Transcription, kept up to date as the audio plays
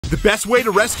The best way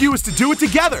to rescue is to do it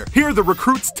together. Here are the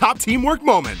recruits' top teamwork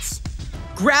moments.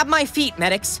 Grab my feet,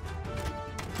 medics.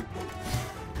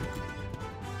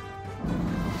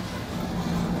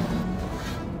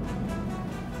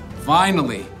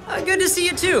 Finally. Good to see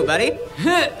you too, buddy.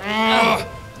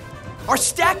 Our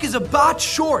stack is a bot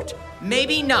short.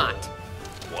 Maybe not.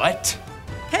 What?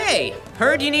 Hey,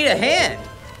 heard you need a hand.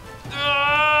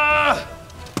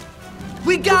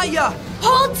 We got ya!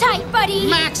 Hold tight, buddy!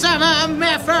 Maximum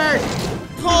effort!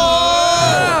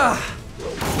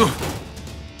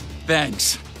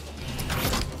 Thanks.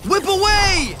 Whip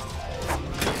away!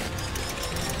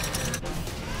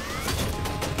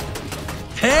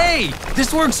 Hey,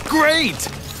 this works great!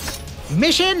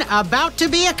 Mission about to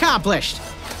be accomplished.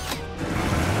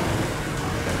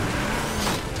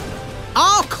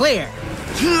 All clear.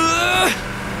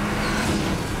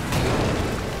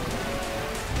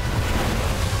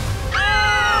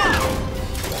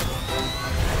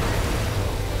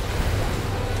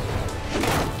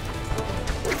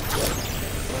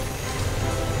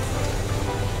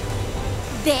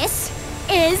 This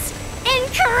is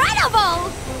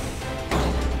incredible!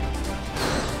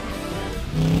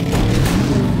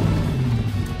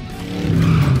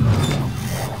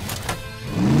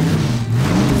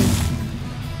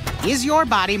 Is your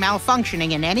body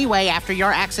malfunctioning in any way after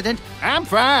your accident? I'm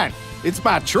fine. It's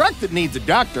my truck that needs a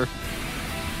doctor.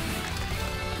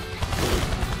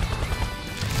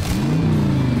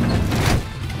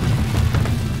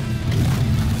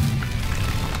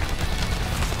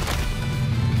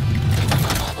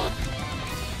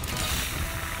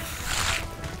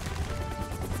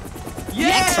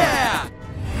 Yeah!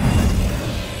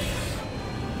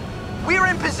 We're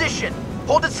in position.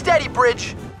 Hold it steady,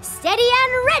 Bridge. Steady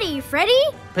and ready, Freddy!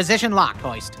 Position locked,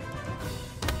 hoist.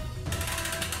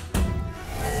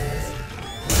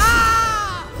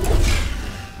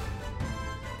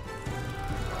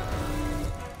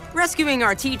 Rescuing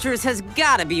our teachers has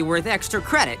gotta be worth extra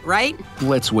credit, right?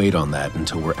 Let's wait on that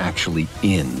until we're actually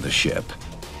in the ship.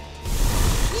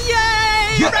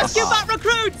 Yay! Yes! Rescue bot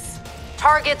recruits!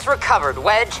 Targets recovered,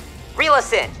 Wedge. Reel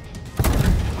us in.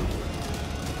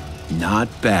 Not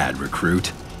bad,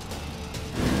 recruit.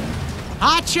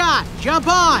 Hotshot, jump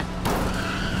on!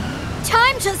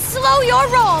 Time to slow your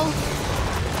roll!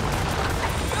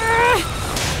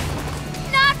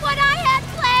 Not what I had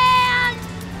planned!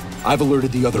 I've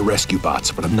alerted the other rescue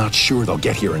bots, but I'm not sure they'll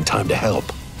get here in time to help.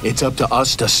 It's up to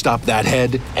us to stop that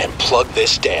head and plug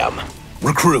this dam.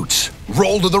 Recruits,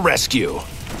 roll to the rescue.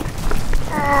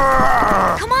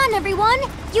 Come on, everyone!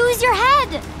 Use your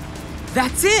head!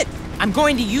 That's it! I'm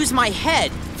going to use my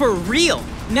head, for real.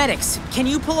 Medics, can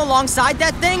you pull alongside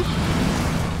that thing?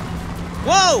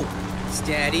 Whoa!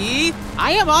 Steady.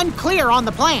 I am unclear on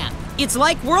the plan. It's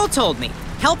like Whirl told me.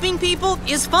 Helping people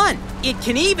is fun. It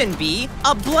can even be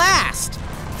a blast.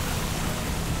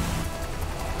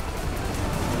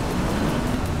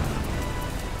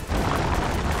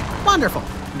 Wonderful.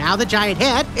 Now the giant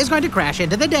head is going to crash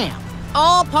into the dam.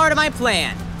 All part of my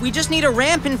plan. We just need a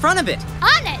ramp in front of it.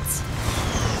 On it!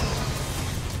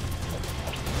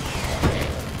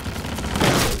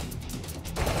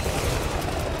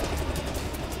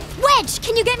 Wedge,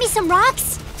 can you get me some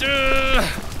rocks?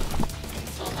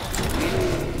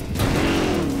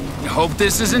 Hope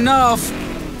this is enough.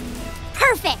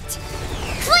 Perfect!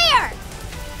 Clear!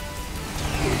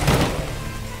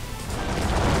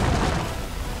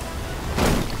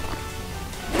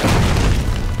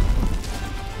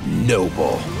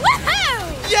 Noble.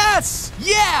 Woohoo! Yes!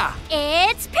 Yeah!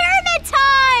 It's pyramid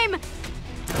time!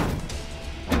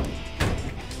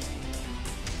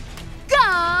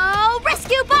 Go!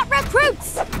 Rescue bot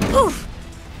recruits! Oof!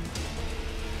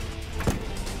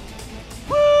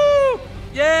 Woo!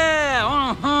 Yeah,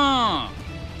 uh-huh.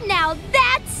 Now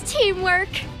that's teamwork!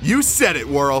 You said it,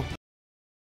 Whirl.